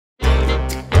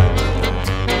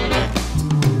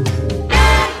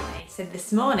So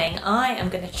this morning I am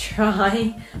going to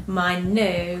try my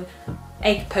new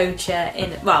egg poacher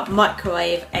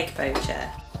microwave egg poacher.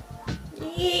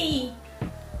 Yay!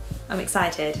 I'm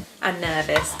excited and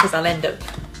nervous because I'll end up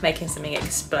making something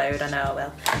explode, I know I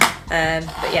will.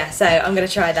 But yeah, so I'm going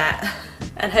to try that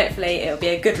and hopefully it'll be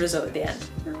a good result at the end.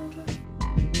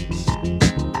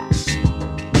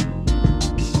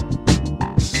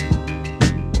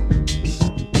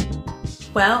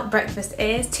 Well, breakfast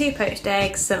is 2 poached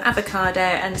eggs, some avocado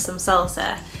and some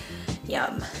salsa.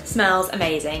 Yum. Smells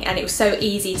amazing, and it was so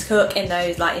easy to cook in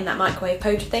those, like in that microwave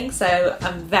poacher thing, so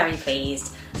I'm very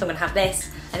pleased. So I'm gonna have this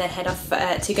and then head off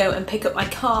to go and pick up my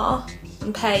car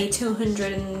and pay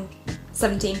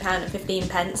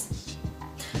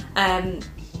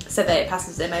 £217.15 so that it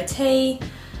passes the MOT,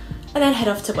 and then head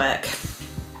off to work.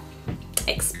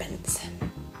 Expensive.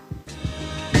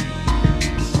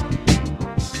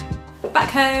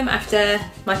 Back home after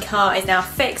my car is now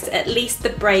fixed, at least the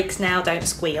brakes now don't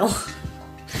squeal.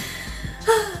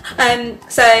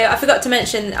 So I forgot to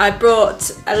mention I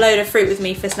brought a load of fruit with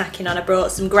me for snacking on. I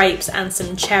brought some grapes and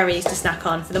some cherries to snack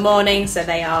on for the morning, so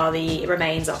they are the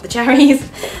remains of the cherries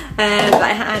that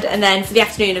I had. And then for the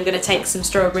afternoon I'm going to take some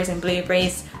strawberries and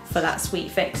blueberries for that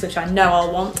sweet fix, which I know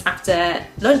I'll want after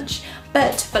lunch.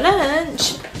 But for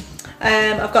lunch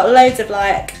I've got loads of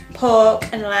like pork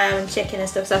and lamb and chicken and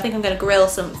stuff, so I think I'm going to grill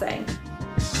something.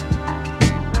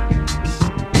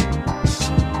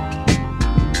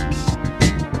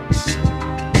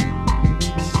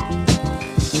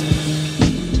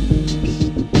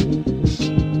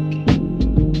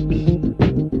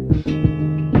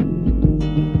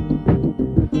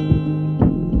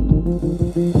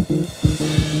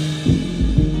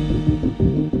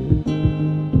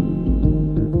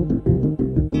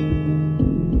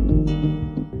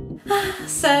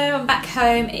 So I'm back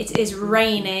home, it is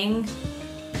raining,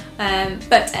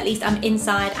 but at least I'm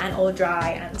inside and all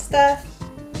dry and stuff.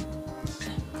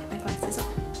 Take my glasses off.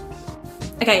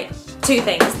 Okay, 2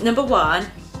 things. Number 1,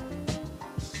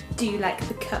 do you like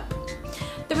the cup?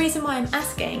 The reason why I'm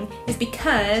asking is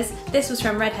because this was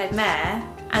from Redhead Mare,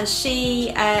 and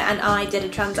she and I did a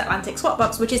transatlantic swap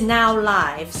box, which is now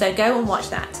live, so go and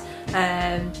watch that.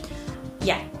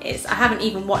 Yeah, I haven't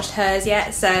even watched hers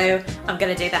yet, so I'm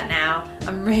going to do that now.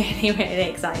 I'm really, really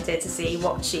excited to see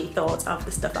what she thought of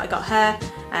the stuff that I got her.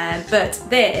 But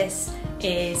this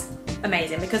is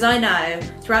amazing because I know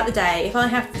throughout the day, if I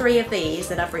have 3 of these,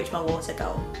 then I've reached my water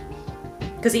goal.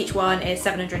 Because each one is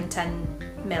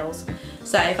 710 mils.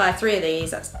 So if I have 3 of these,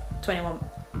 that's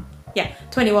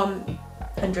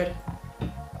 2100.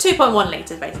 2.1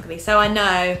 litres basically. So I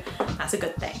know that's a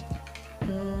good thing.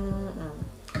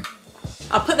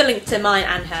 I'll put the link to mine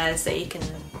and hers so you can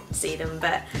see them,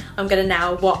 but I'm going to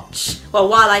now watch, well,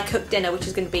 while I cook dinner, which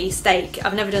is going to be steak.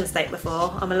 I've never done steak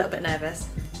before, I'm a little bit nervous.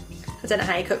 I don't know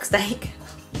how you cook steak.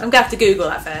 I'm going to have to Google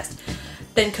that first.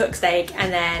 Then cook steak,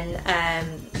 and then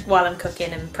while I'm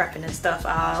cooking and prepping and stuff,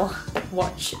 I'll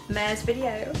watch Mare's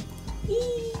video.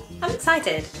 Yee! I'm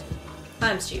excited.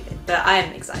 I'm stupid, but I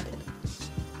am excited.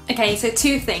 Okay, so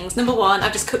 2 things. Number 1,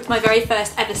 I've just cooked my very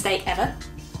first ever steak ever.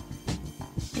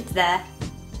 It's there.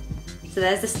 So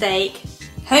there's the steak,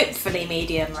 hopefully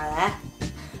medium rare.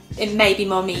 It may be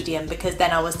more medium because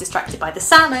then I was distracted by the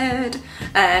salad,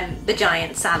 the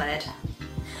giant salad.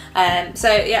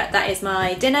 So yeah, that is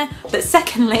my dinner. But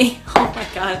secondly, oh my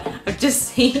god, I've just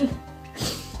seen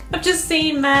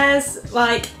Mare's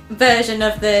like version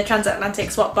of the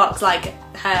transatlantic swap box, like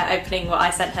her opening what I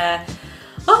sent her.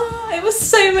 Oh, it was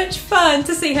so much fun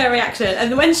to see her reaction.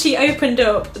 And when she opened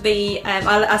up the,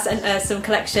 I sent her some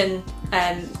collection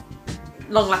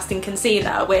long-lasting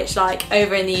concealer, which like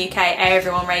over in the UK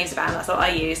everyone raves about, and that's what I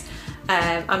use.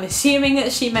 I'm assuming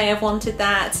that she may have wanted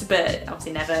that, but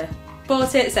obviously never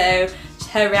bought it, so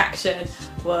her reaction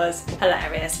was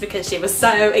hilarious because she was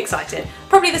so excited.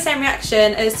 Probably the same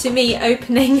reaction as to me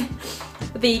opening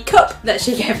the cup that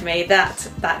she gave me, that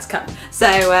cup. So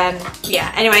yeah,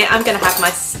 anyway, I'm gonna have my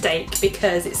steak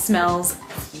because it smells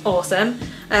awesome.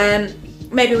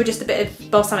 Maybe with just a bit of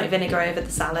balsamic vinegar over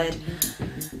the salad.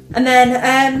 And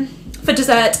then for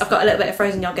dessert, I've got a little bit of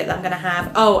frozen yogurt that I'm gonna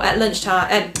have. Oh, at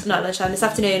lunchtime, not at lunchtime, this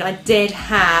afternoon, I did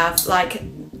have, like,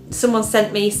 someone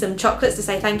sent me some chocolates to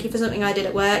say thank you for something I did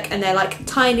at work, and they're like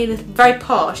tiny, very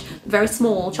posh, very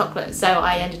small chocolates, so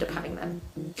I ended up having them.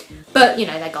 But, you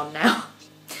know, they're gone now.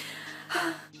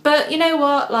 But you know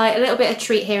what, like a little bit of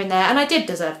treat here and there, and I did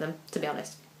deserve them, to be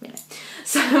honest, you know.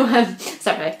 So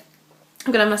anyway,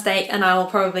 I'm gonna have my steak and I will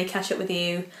probably catch up with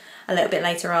you a little bit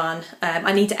later on.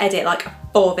 I need to edit like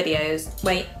 4 videos.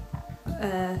 Wait,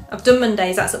 I've done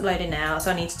Mondays, that's uploaded now,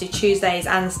 so I need to do Tuesdays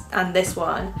and this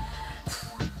one.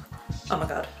 Oh my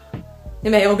god. It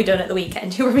may all be done at the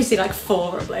weekend. You'll probably see like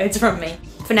 4 uploads from me.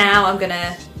 For now, I'm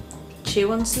gonna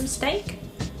chew on some steak.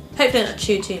 Hopefully not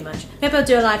chew too much. Maybe I'll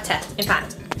do a live test. In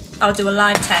fact, I'll do a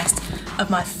live test of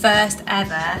my first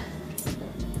ever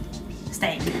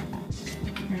steak.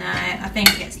 No, I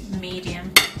think it's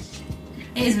medium.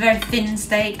 It is a very thin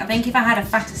steak. I think if I had a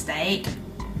fatter steak,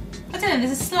 I don't know,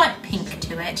 there's a slight pink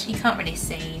to it. You can't really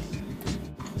see.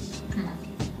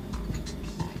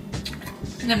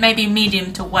 Maybe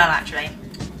medium to well, actually.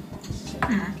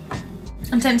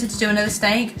 I'm tempted to do another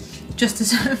steak just to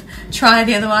sort of try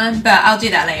the other one, but I'll do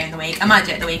that later in the week. I might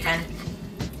do it the weekend.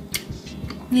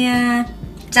 Yeah,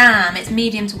 damn, it's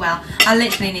medium to well. I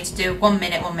literally need to do 1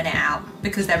 minute, 1 minute out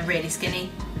because they're really skinny.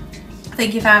 I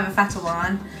think if I have a fatter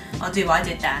one, I'll do what I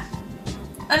did there.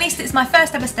 At least it's my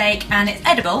first ever steak and it's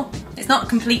edible. It's not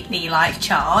completely like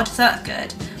charred, so that's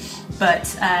good.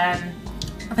 But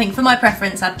I think for my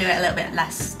preference, I'd do it a little bit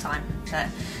less time. But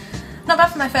not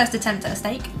bad for my first attempt at a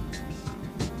steak.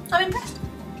 I'm impressed.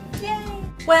 Yay!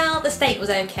 Well, the steak was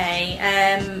okay,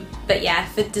 but yeah,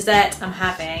 for dessert I'm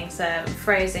having some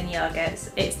frozen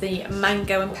yogurts. It's the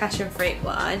mango and passion fruit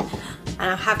one, and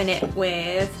I'm having it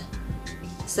with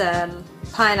some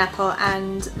pineapple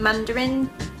and mandarin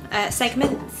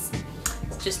segments,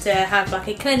 just to have like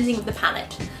a cleansing of the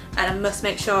palate. And I must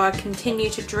make sure I continue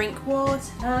to drink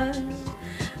water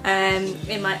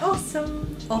in my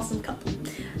awesome cup.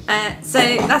 So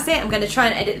that's it. I'm going to try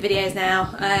and edit the videos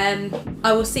now.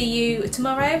 I will see you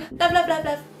tomorrow. Love, love, love,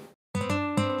 love.